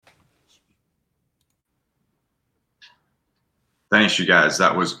Thanks, you guys.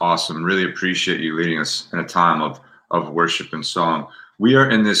 That was awesome. Really appreciate you leading us in a time of worship and song. We are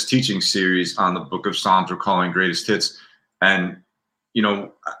in this teaching series on the book of Psalms we're calling Greatest Hits. And,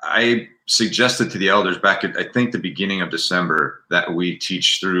 I suggested to the elders back at, I think, the beginning of December that we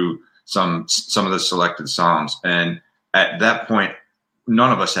teach through some of the selected Psalms. And at that point,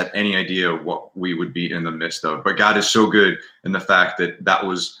 none of us had any idea what we would be in the midst of. But God is so good in the fact that that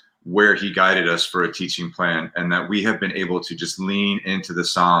was where he guided us for a teaching plan, and that we have been able to just lean into the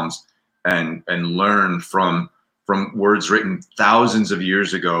Psalms and learn from words written thousands of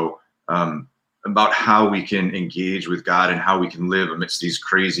years ago, about how we can engage with God and how we can live amidst these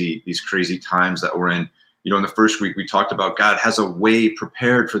crazy times that we're in. In the first week we talked about God has a way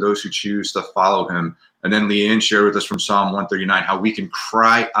prepared for those who choose to follow him. And then Leanne shared with us from Psalm 139 how we can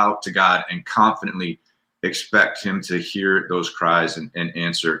cry out to God and confidently expect him to hear those cries and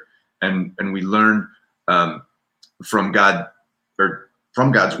answer. And we learn from God, or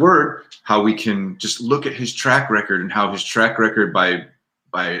from God's word, how we can just look at his track record, and how his track record, by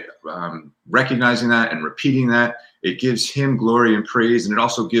recognizing that and repeating that, it gives him glory and praise, and it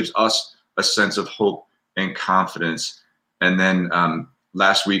also gives us a sense of hope and confidence. And then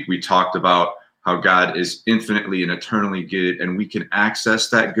last week we talked about how God is infinitely and eternally good, and we can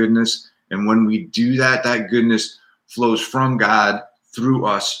access that goodness. And when we do that, that goodness flows from God through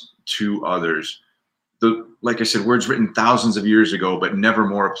us to others. Like I said, words written thousands of years ago, but never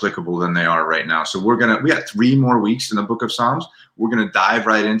more applicable than they are right now. So we got 3 more weeks in the book of Psalms. We're going to dive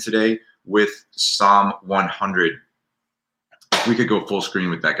right in today with Psalm 100. If we could go full screen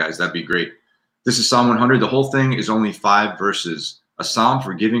with that, guys, that'd be great. This is Psalm 100. The whole thing is only 5 verses. A psalm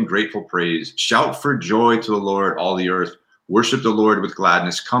for giving grateful praise. Shout for joy to the Lord, all the earth. Worship the Lord with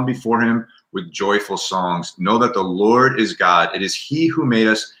gladness. Come before him with joyful songs. Know that the Lord is God. It is he who made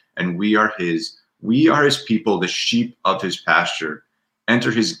us, and we are his. We are his people, the sheep of his pasture. Enter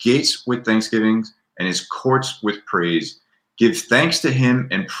his gates with thanksgiving and his courts with praise. Give thanks to him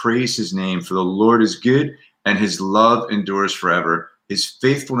and praise his name, for the Lord is good and his love endures forever. His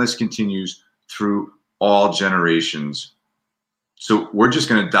faithfulness continues through all generations. So we're just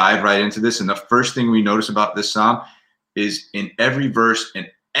going to dive right into this. And the first thing we notice about this psalm is in every verse and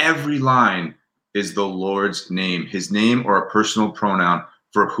every line is the Lord's name, his name or a personal pronoun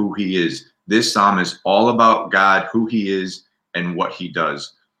for who he is. This psalm is all about God, who he is, and what he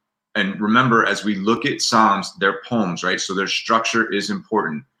does. And remember, as we look at psalms, they're poems, right? So their structure is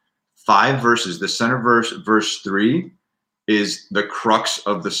important. 5 verses. The center verse, verse 3, is the crux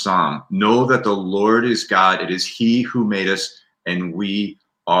of the psalm. Know that the Lord is God. It is he who made us, and we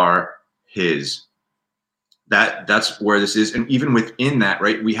are his. That's where this is. And even within that,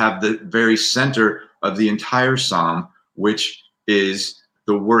 right, we have the very center of the entire psalm, which is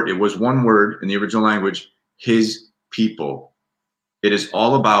the word. It was one word in the original language, his people. It is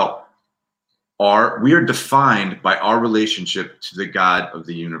all about we are defined by our relationship to the God of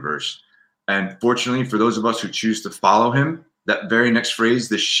the universe. And fortunately, for those of us who choose to follow him, that very next phrase,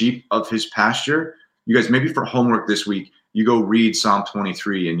 the sheep of his pasture, you guys, maybe for homework this week, you go read Psalm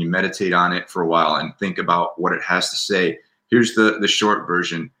 23 and you meditate on it for a while and think about what it has to say. Here's the short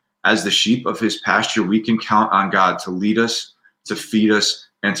version. As the sheep of his pasture, we can count on God to lead us, to feed us,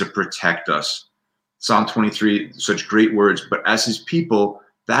 and to protect us. Psalm 23, such great words, but as his people,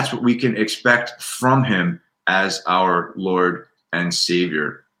 that's what we can expect from him as our Lord and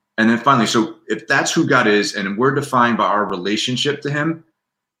Savior. And then finally, so if that's who God is and we're defined by our relationship to him,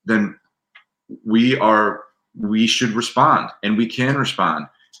 then we should respond, and we can respond.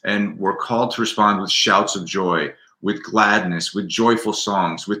 And we're called to respond with shouts of joy, with gladness, with joyful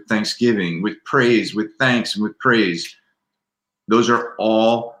songs, with thanksgiving, with praise, with thanks, and with praise. Those are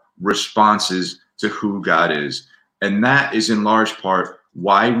all responses to who God is. And that is in large part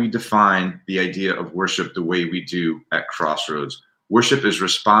why we define the idea of worship the way we do at Crossroads. Worship is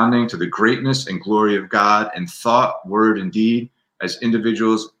responding to the greatness and glory of God in thought, word, and deed, as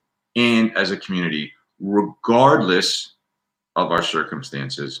individuals and as a community, regardless of our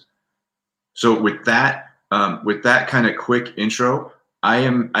circumstances. So with that kind of quick intro, I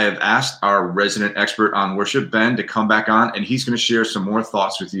have asked our resident expert on worship, Ben, to come back on, and he's going to share some more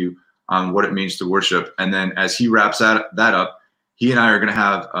thoughts with you on what it means to worship. And then as he wraps that up, he and I are going to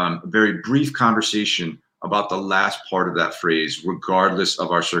have a very brief conversation about the last part of that phrase, regardless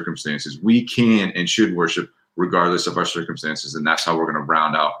of our circumstances. We can and should worship regardless of our circumstances, and that's how we're going to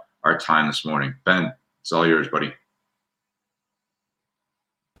round out our time this morning. Ben, it's all yours, buddy.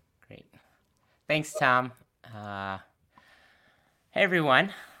 Great. Thanks, Tom. Hey,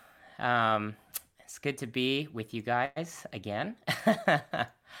 everyone. It's good to be with you guys again.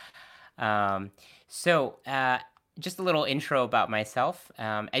 So just a little intro about myself.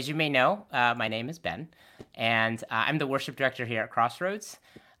 As you may know, my name is Ben, and I'm the worship director here at Crossroads.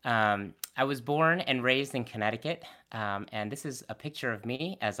 I was born and raised in Connecticut, and this is a picture of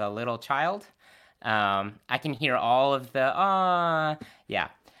me as a little child. I can hear all of the yeah.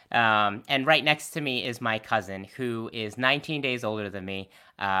 And right next to me is my cousin, who is 19 days older than me,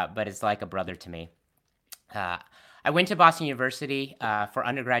 but is like a brother to me. Uh, I went to Boston University for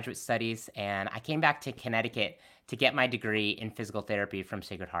undergraduate studies, and I came back to Connecticut to get my degree in physical therapy from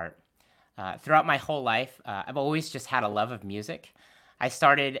Sacred Heart. Throughout my whole life, I've always just had a love of music. I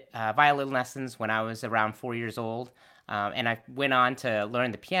started violin lessons when I was around 4 years old, and I went on to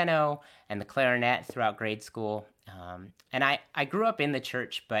learn the piano and the clarinet throughout grade school. And I grew up in the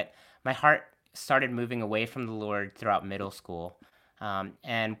church, but my heart started moving away from the Lord throughout middle school.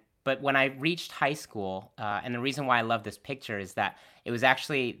 But when I reached high school, and the reason why I love this picture is that it was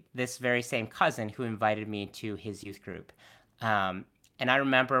actually this very same cousin who invited me to his youth group. And I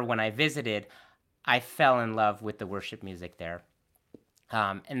remember when I visited, I fell in love with the worship music there.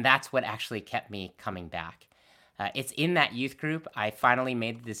 And that's what actually kept me coming back. It's in that youth group I finally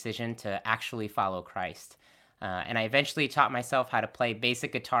made the decision to actually follow Christ. And I eventually taught myself how to play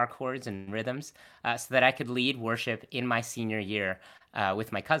basic guitar chords and rhythms so that I could lead worship in my senior year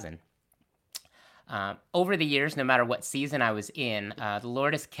with my cousin. Over the years, no matter what season I was in, the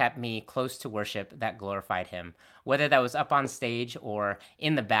Lord has kept me close to worship that glorified Him, whether that was up on stage or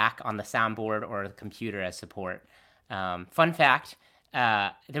in the back on the soundboard or the computer as support. Fun fact,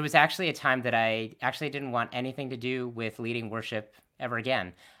 there was actually a time that I actually didn't want anything to do with leading worship ever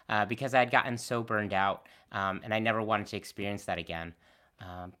again because I had gotten so burned out and I never wanted to experience that again.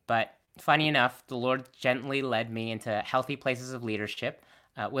 But funny enough, the Lord gently led me into healthy places of leadership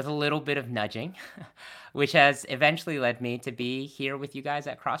with a little bit of nudging, which has eventually led me to be here with you guys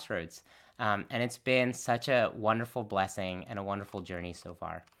at Crossroads. And it's been such a wonderful blessing and a wonderful journey so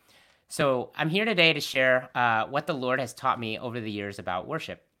far. So I'm here today to share what the Lord has taught me over the years about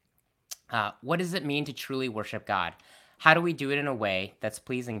worship. What does it mean to truly worship God? How do we do it in a way that's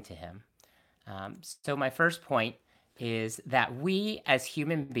pleasing to Him? So my first point is that we as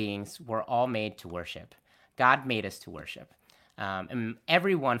human beings were all made to worship. God made us to worship. And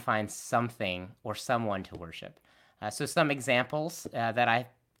everyone finds something or someone to worship. So some examples that I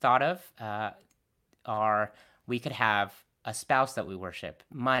thought of are we could have a spouse that we worship,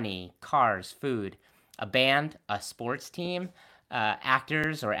 money, cars, food, a band, a sports team,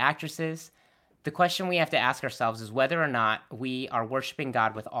 actors or actresses. The question we have to ask ourselves is whether or not we are worshiping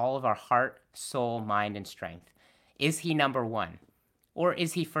God with all of our heart, soul, mind, and strength. Is He number one? Or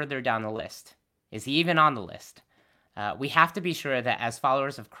is He further down the list? Is He even on the list? We have to be sure that as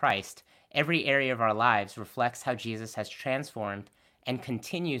followers of Christ, every area of our lives reflects how Jesus has transformed and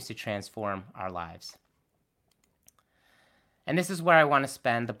continues to transform our lives. And this is where I want to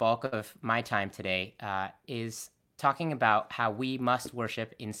spend the bulk of my time today, is talking about how we must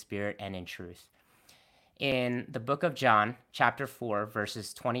worship in spirit and in truth. In the book of John, chapter 4,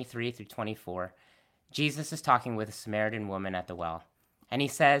 verses 23 through 24, Jesus is talking with a Samaritan woman at the well. And He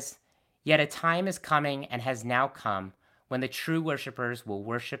says, "Yet a time is coming and has now come when the true worshipers will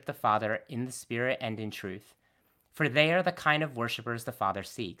worship the Father in the Spirit and in truth. For they are the kind of worshipers the Father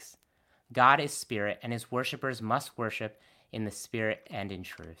seeks. God is spirit, and His worshipers must worship in the Spirit and in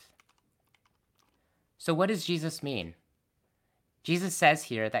truth." So what does Jesus mean? Jesus says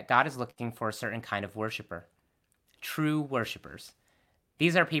here that God is looking for a certain kind of worshiper, true worshipers.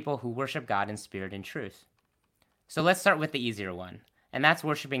 These are people who worship God in spirit and truth. So let's start with the easier one, and that's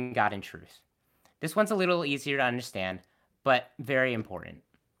worshiping God in truth. This one's a little easier to understand, but very important.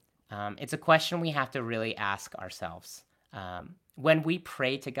 It's a question we have to really ask ourselves. When we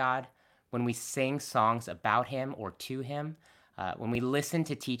pray to God, when we sing songs about Him or to Him, when we listen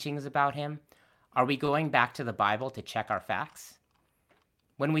to teachings about Him, are we going back to the Bible to check our facts?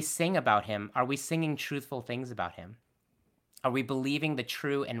 When we sing about Him, are we singing truthful things about Him? Are we believing the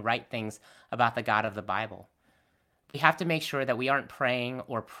true and right things about the God of the Bible? We have to make sure that we aren't praying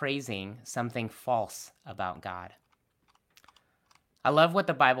or praising something false about God. I love what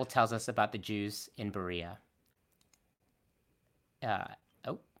the Bible tells us about the Jews in Berea.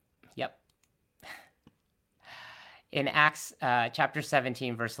 In Acts chapter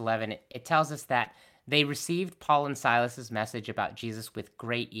 17, verse 11, it tells us that they received Paul and Silas's message about Jesus with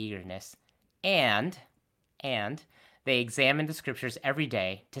great eagerness, and they examined the scriptures every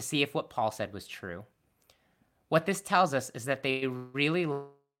day to see if what Paul said was true. What this tells us is that they really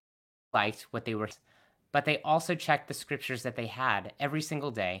liked what they were, but they also checked the scriptures that they had every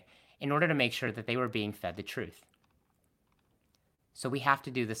single day in order to make sure that they were being fed the truth. So we have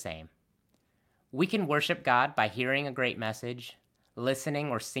to do the same. We can worship God by hearing a great message, listening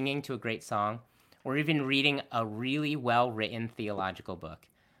or singing to a great song, or even reading a really well-written theological book.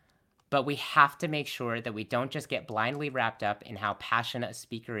 But we have to make sure that we don't just get blindly wrapped up in how passionate a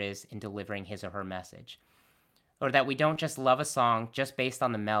speaker is in delivering his or her message, or that we don't just love a song just based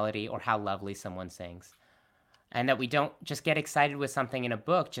on the melody or how lovely someone sings, and that we don't just get excited with something in a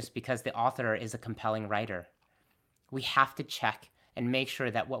book just because the author is a compelling writer. We have to check and make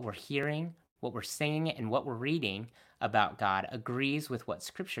sure that what we're hearing, what we're singing, and what we're reading about God agrees with what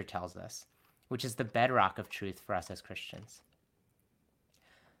Scripture tells us, which is the bedrock of truth for us as Christians.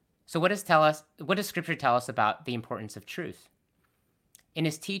 So what does Scripture tell us about the importance of truth? In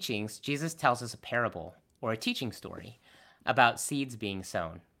his teachings, Jesus tells us a parable, or a teaching story, about seeds being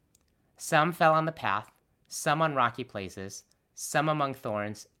sown. Some fell on the path, some on rocky places, some among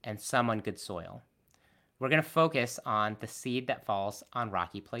thorns, and some on good soil. We're going to focus on the seed that falls on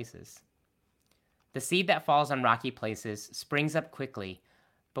rocky places. The seed that falls on rocky places springs up quickly,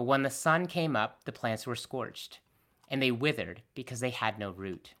 but when the sun came up, the plants were scorched, and they withered because they had no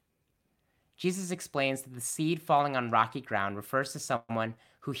root. Jesus explains that the seed falling on rocky ground refers to someone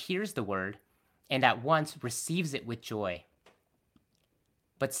who hears the word and at once receives it with joy.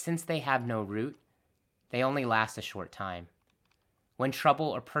 But since they have no root, they only last a short time. When trouble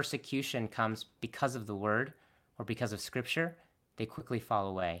or persecution comes because of the word or because of Scripture, they quickly fall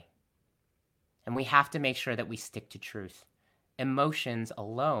away. And we have to make sure that we stick to truth. Emotions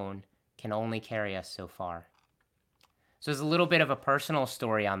alone can only carry us so far. So there's a little bit of a personal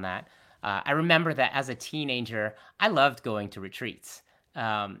story on that. I remember that as a teenager, I loved going to retreats.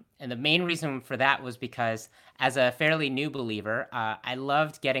 And the main reason for that was because as a fairly new believer, I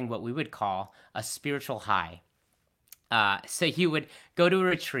loved getting what we would call a spiritual high. So you would go to a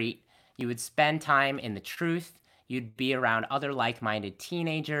retreat, you would spend time in the truth, you'd be around other like-minded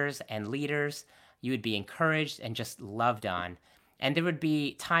teenagers and leaders, you would be encouraged and just loved on. And there would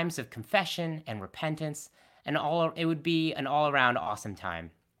be times of confession and repentance, and it would be an all-around awesome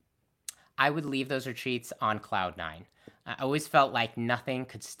time. I would leave those retreats on cloud nine. I always felt like nothing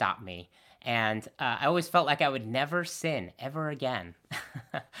could stop me. And I always felt like I would never sin ever again.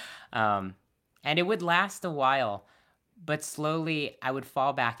 And it would last a while, but slowly I would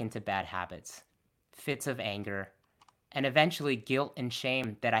fall back into bad habits, fits of anger, and eventually guilt and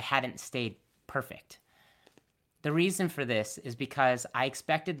shame that I hadn't stayed perfect. The reason for this is because I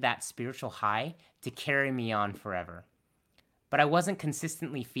expected that spiritual high to carry me on forever. But I wasn't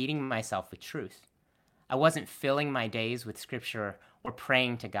consistently feeding myself with truth. I wasn't filling my days with Scripture or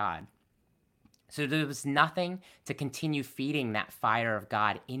praying to God. So there was nothing to continue feeding that fire of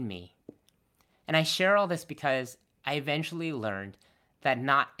God in me. And I share all this because I eventually learned that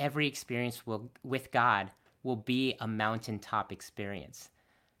not every experience with God will be a mountaintop experience.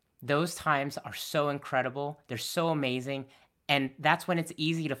 Those times are so incredible, they're so amazing, and that's when it's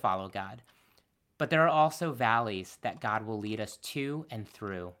easy to follow God. But there are also valleys that God will lead us to and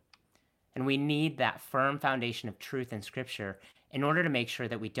through. And we need that firm foundation of truth in Scripture in order to make sure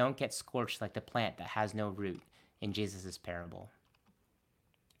that we don't get scorched like the plant that has no root in Jesus' parable.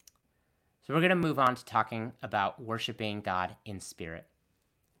 So we're going to move on to talking about worshiping God in spirit.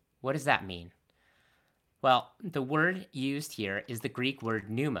 What does that mean? Well, the word used here is the Greek word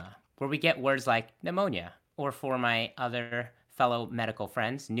pneuma, where we get words like pneumonia, or for my other fellow medical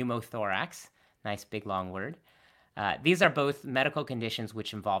friends, pneumothorax. Nice big long word. These are both medical conditions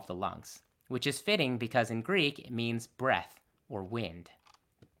which involve the lungs, which is fitting because in Greek it means breath or wind.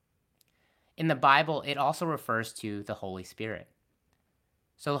 In the Bible, it also refers to the Holy Spirit.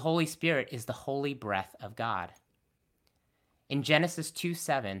 So the Holy Spirit is the holy breath of God. In Genesis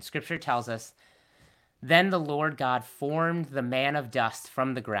 2:7, Scripture tells us, "Then the Lord God formed the man of dust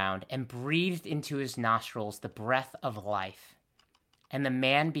from the ground and breathed into his nostrils the breath of life, and the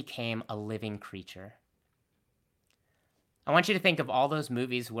man became a living creature." I want you to think of all those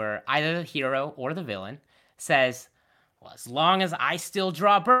movies where either the hero or the villain says, well, as long as I still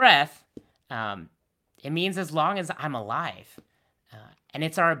draw breath, it means as long as I'm alive. And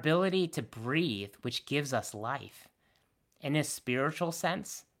it's our ability to breathe which gives us life. In a spiritual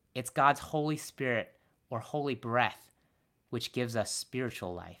sense, it's God's Holy Spirit or holy breath which gives us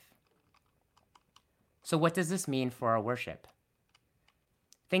spiritual life. So what does this mean for our worship?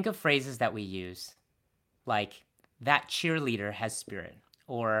 Think of phrases that we use, like, that cheerleader has spirit,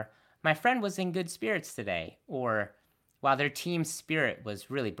 or my friend was in good spirits today, or while their team's spirit was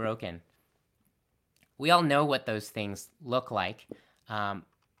really broken. We all know what those things look like,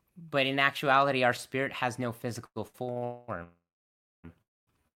 but in actuality, our spirit has no physical form.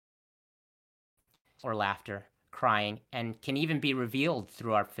 Or laughter, crying, and can even be revealed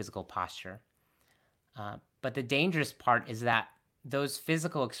through our physical posture. But the dangerous part is that those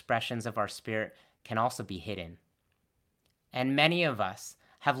physical expressions of our spirit can also be hidden. And many of us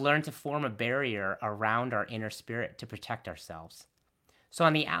have learned to form a barrier around our inner spirit to protect ourselves. So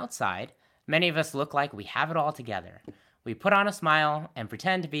on the outside, many of us look like we have it all together. We put on a smile and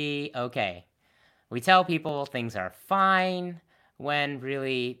pretend to be okay. We tell people things are fine when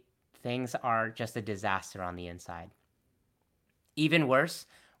really things are just a disaster on the inside. Even worse,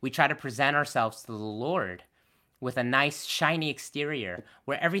 we try to present ourselves to the Lord with a nice, shiny exterior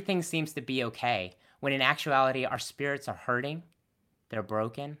where everything seems to be okay, when in actuality, our spirits are hurting, they're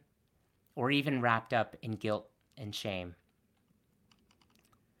broken, or even wrapped up in guilt and shame.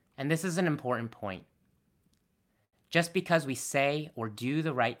 And this is an important point. Just because we say or do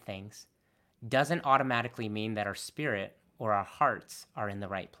the right things doesn't automatically mean that our spirit or our hearts are in the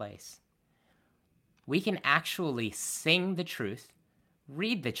right place. We can actually sing the truth,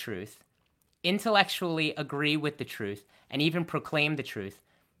 read the truth, intellectually agree with the truth, and even proclaim the truth.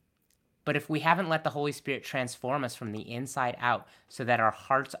 But if we haven't let the Holy Spirit transform us from the inside out so that our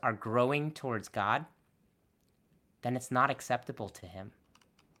hearts are growing towards God, then it's not acceptable to Him.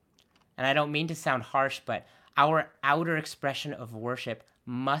 And I don't mean to sound harsh, but our outer expression of worship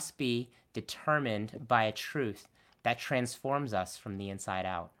must be determined by a truth that transforms us from the inside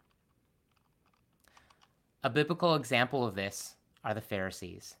out. A biblical example of this are the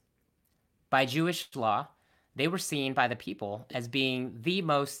Pharisees. By Jewish law, they were seen by the people as being the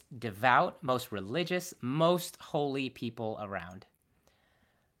most devout, most religious, most holy people around.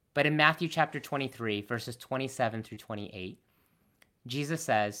 But in Matthew chapter 23, verses 27 through 28, Jesus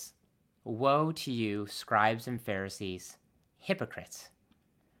says, "Woe to you, scribes and Pharisees, hypocrites!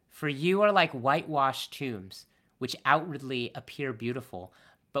 For you are like whitewashed tombs, which outwardly appear beautiful,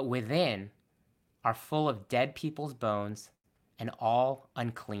 but within are full of dead people's bones and all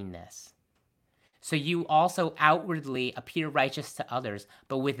uncleanness. So you also outwardly appear righteous to others,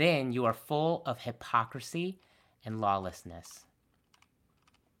 but within you are full of hypocrisy and lawlessness."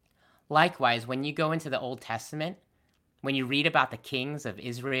 Likewise, when you go into the Old Testament, when you read about the kings of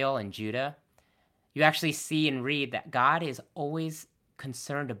Israel and Judah, you actually see and read that God is always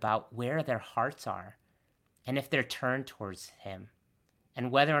concerned about where their hearts are and if they're turned towards Him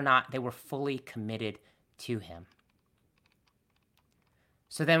and whether or not they were fully committed to Him.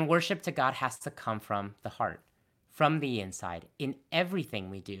 So then worship to God has to come from the heart, from the inside, in everything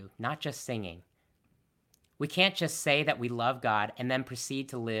we do, not just singing. We can't just say that we love God and then proceed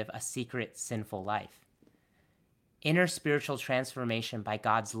to live a secret, sinful life. Inner spiritual transformation by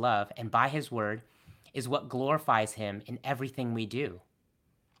God's love and by His word is what glorifies Him in everything we do.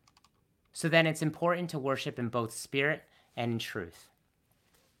 So then it's important to worship in both spirit and in truth.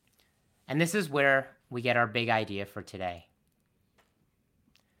 And this is where we get our big idea for today.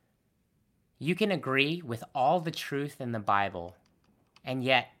 You can agree with all the truth in the Bible and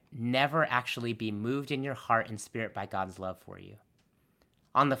yet never actually be moved in your heart and spirit by God's love for you.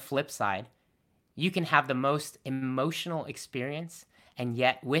 On the flip side, you can have the most emotional experience, and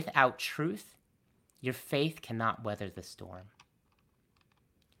yet without truth, your faith cannot weather the storm.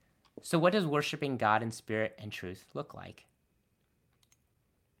 So what does worshiping God in spirit and truth look like?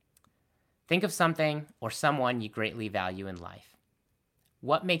 Think of something or someone you greatly value in life.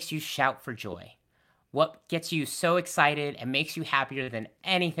 What makes you shout for joy? What gets you so excited and makes you happier than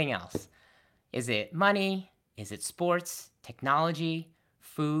anything else? Is it money? Is it sports, technology,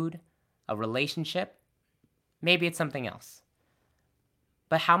 food, a relationship? Maybe it's something else.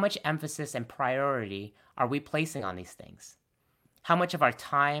 But how much emphasis and priority are we placing on these things? How much of our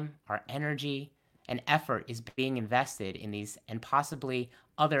time, our energy, and effort is being invested in these and possibly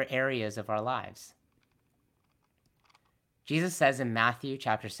other areas of our lives? Jesus says in Matthew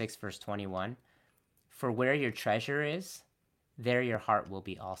chapter 6, verse 21, "For where your treasure is, there your heart will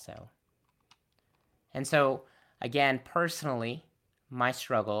be also." And so, again, personally, my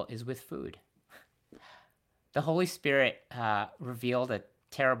struggle is with food. The Holy Spirit revealed a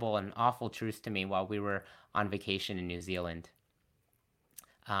terrible and awful truth to me while we were on vacation in New Zealand.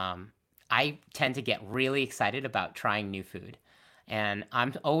 I tend to get really excited about trying new food, and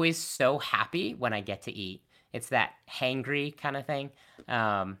I'm always so happy when I get to eat. It's that hangry kind of thing.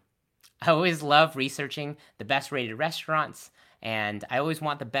 I always love researching the best rated restaurants, and I always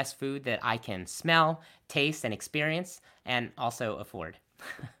want the best food that I can smell, taste, and experience, and also afford.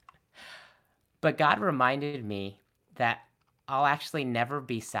 But God reminded me that I'll actually never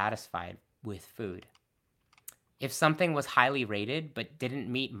be satisfied with food. If something was highly rated but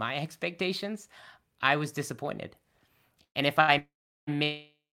didn't meet my expectations, I was disappointed. And if I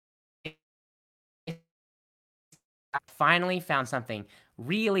finally found something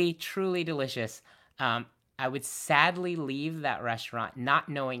really, truly delicious, I would sadly leave that restaurant not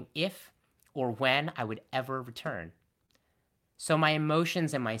knowing if or when I would ever return. So my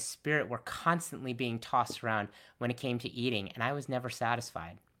emotions and my spirit were constantly being tossed around when it came to eating, and I was never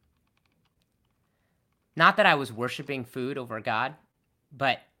satisfied. Not that I was worshiping food over God,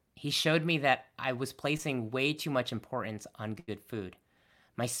 but he showed me that I was placing way too much importance on good food.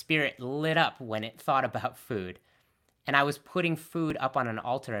 My spirit lit up when it thought about food, and I was putting food up on an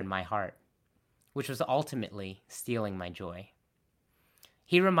altar in my heart, which was ultimately stealing my joy.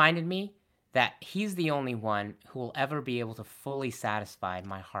 He reminded me that he's the only one who will ever be able to fully satisfy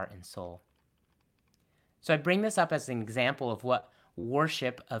my heart and soul. So I bring this up as an example of what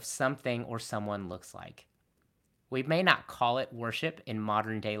worship of something or someone looks like. We may not call it worship in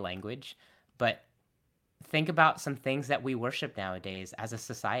modern day language, but think about some things that we worship nowadays as a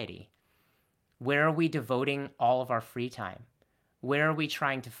society. Where are we devoting all of our free time? Where are we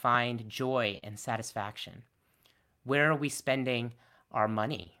trying to find joy and satisfaction? Where are we spending our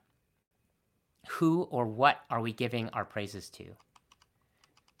money? Who or what are we giving our praises to?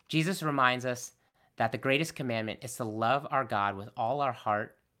 Jesus reminds us that the greatest commandment is to love our God with all our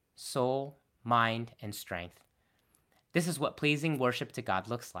heart, soul, mind, and strength. This is what pleasing worship to God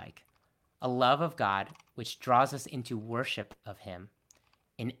looks like. A love of God which draws us into worship of Him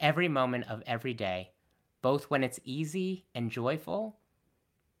in every moment of every day, both when it's easy and joyful,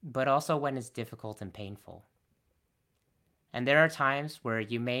 but also when it's difficult and painful. And there are times where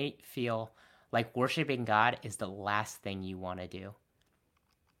you may feel like worshiping God is the last thing you want to do.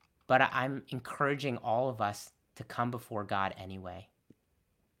 But I'm encouraging all of us to come before God anyway.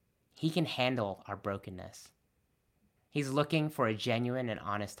 He can handle our brokenness. He's looking for a genuine and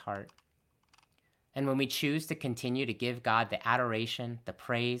honest heart. And when we choose to continue to give God the adoration, the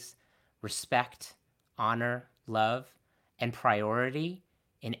praise, respect, honor, love, and priority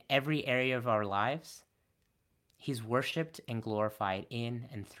in every area of our lives, He's worshiped and glorified in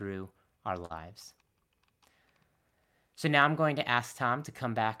and through our lives. So now I'm going to ask Tom to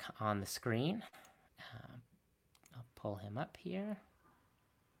come back on the screen. I'll pull him up here.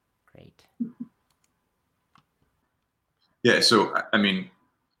 Great. Yeah, so I mean,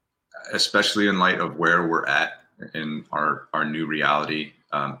 especially in light of where we're at in our new reality,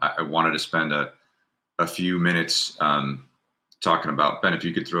 I wanted to spend a few minutes talking about, Ben, if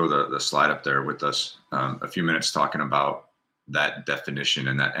you could throw the slide up there with us, a few minutes talking about that definition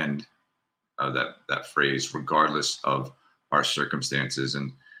and that end of that phrase, regardless of our circumstances.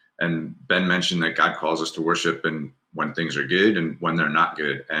 And Ben mentioned that God calls us to worship and when things are good and when they're not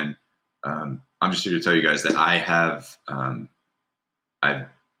good. And I'm just here to tell you guys that I've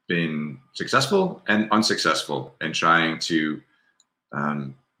been successful and unsuccessful in trying to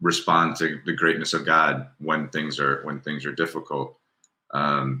respond to the greatness of God when things are difficult.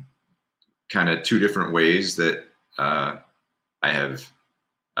 Kind of two different ways that I have.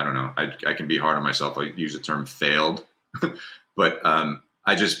 I don't know. I can be hard on myself. I use the term failed, but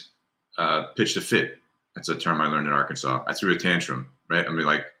I just pitched a fit. That's a term I learned in Arkansas. I threw a tantrum, right? I mean,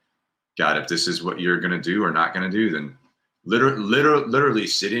 like, God, if this is what you're going to do or not going to do, then literally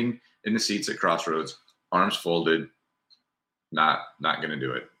sitting in the seats at Crossroads, arms folded, not going to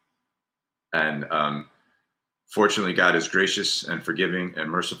do it. And fortunately, God is gracious and forgiving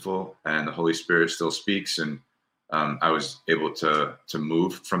and merciful, and the Holy Spirit still speaks. And I was able to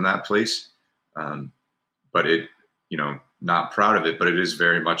move from that place. But it, not proud of it, but it is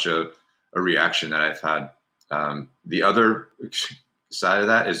very much a reaction that I've had. The other side of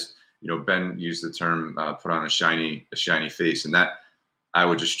that is, Ben used the term put on a shiny face, and that I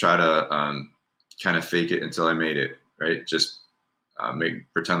would just try to kind of fake it until I made it, right? Just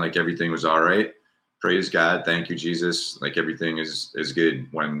pretend like everything was all right. Praise God, thank you, Jesus. Like everything is good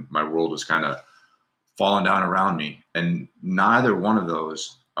when my world was kind of falling down around me. And neither one of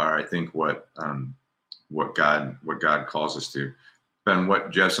those are, I think, what God calls us to. Ben, do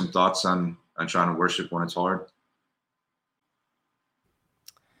you have some thoughts on trying to worship when it's hard?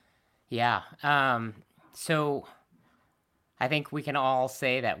 Yeah. So I think we can all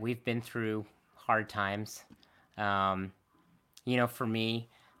say that we've been through hard times. For me,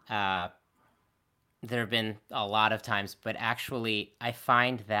 there have been a lot of times, but actually, I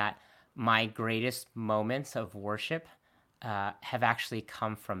find that my greatest moments of worship have actually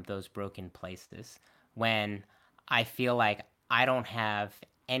come from those broken places when I feel like I don't have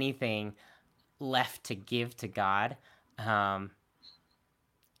anything left to give to God. And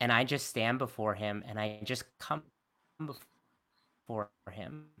I just stand before Him and I just come before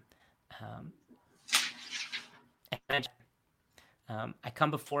Him. I come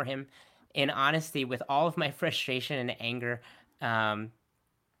before Him in honesty with all of my frustration and anger,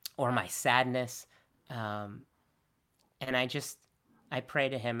 or my sadness, Um, and I pray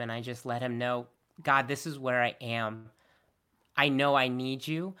to him and I just let him know, God, this is where I am. I know I need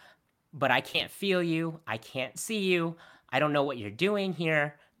you, but I can't feel you. I can't see you. I don't know what you're doing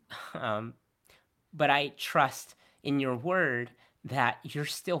here. Um, but I trust in your word that you're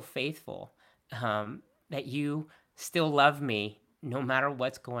still faithful, that you still love me no matter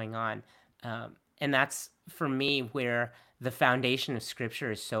what's going on. And that's for me where the foundation of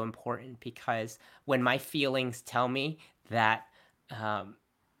scripture is so important, because when my feelings tell me that um,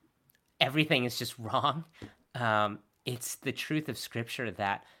 everything is just wrong, it's the truth of scripture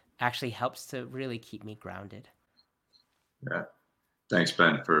that actually helps to really keep me grounded. Yeah. Thanks,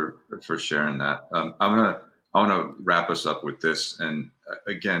 Ben, for sharing that. I wanna wrap us up with this. And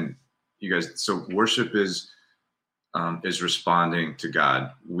again, you guys. So worship is responding to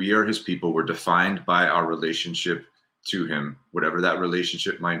God. We are His people. We're defined by our relationship to Him, whatever that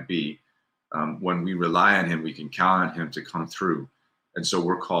relationship might be. When we rely on Him, we can count on Him to come through. And so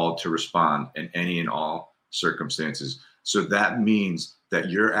we're called to respond in any and all circumstances. So that means that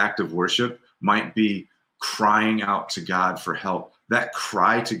your act of worship might be crying out to God for help. That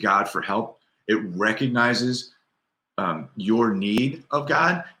cry to God for help, it recognizes your need of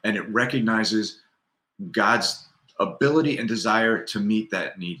God, and it recognizes God's ability and desire to meet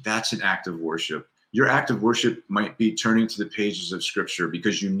that need. That's an act of worship. Your act of worship might be turning to the pages of scripture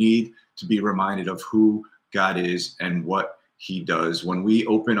because you need to be reminded of who God is and what he does. When we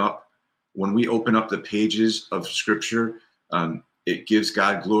open up the pages of scripture, it gives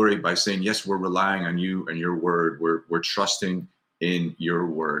God glory by saying, yes, we're relying on you and your word. We're trusting in your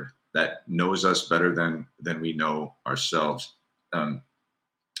word that knows us better than we know ourselves.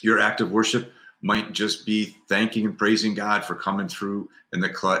 Your act of worship might just be thanking and praising God for coming through in the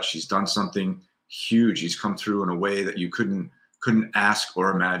clutch. He's done something huge. He's come through in a way that you couldn't ask or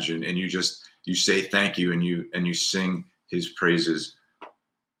imagine, and you say thank you, and you sing his praises.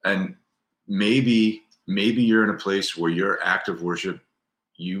 And maybe you're in a place where your act of worship,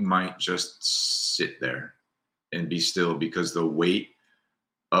 you might just sit there and be still, because the weight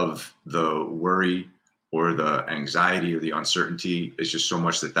of the worry or the anxiety or the uncertainty is just so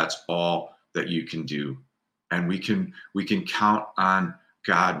much that that's all that you can do. And we can count on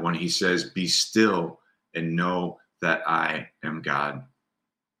God when he says, be still and know that I am God.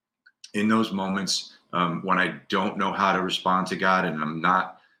 In those moments, when I don't know how to respond to God and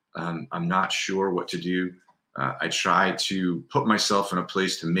I'm not sure what to do, I try to put myself in a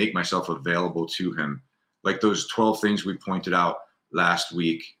place to make myself available to him. Like those 12 things we pointed out last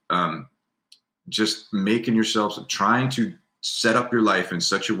week, just making yourself, trying to set up your life in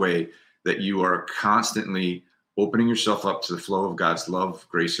such a way that you are constantly opening yourself up to the flow of God's love,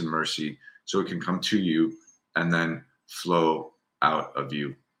 grace, and mercy, so it can come to you and then flow out of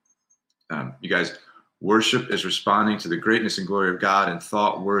you. You guys, worship is responding to the greatness and glory of God in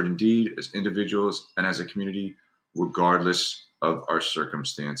thought, word, and deed, as individuals and as a community, regardless of our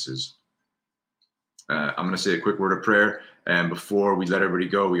circumstances. I'm going to say a quick word of prayer. And before we let everybody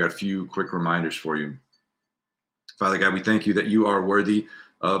go, we got a few quick reminders for you. Father God, we thank you that you are worthy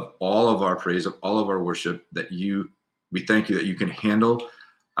of all of our praise, of all of our worship, we thank you that you can handle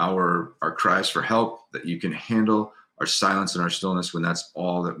our cries for help, that you can handle our silence and our stillness when that's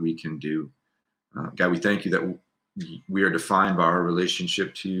all that we can do. God, we thank you that we are defined by our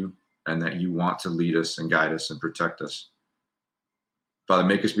relationship to you and that you want to lead us and guide us and protect us. Father,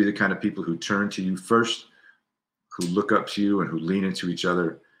 make us be the kind of people who turn to you first, who look up to you and who lean into each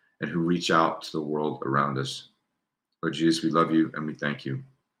other and who reach out to the world around us. Lord Jesus, we love you and we thank you.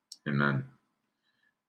 Amen.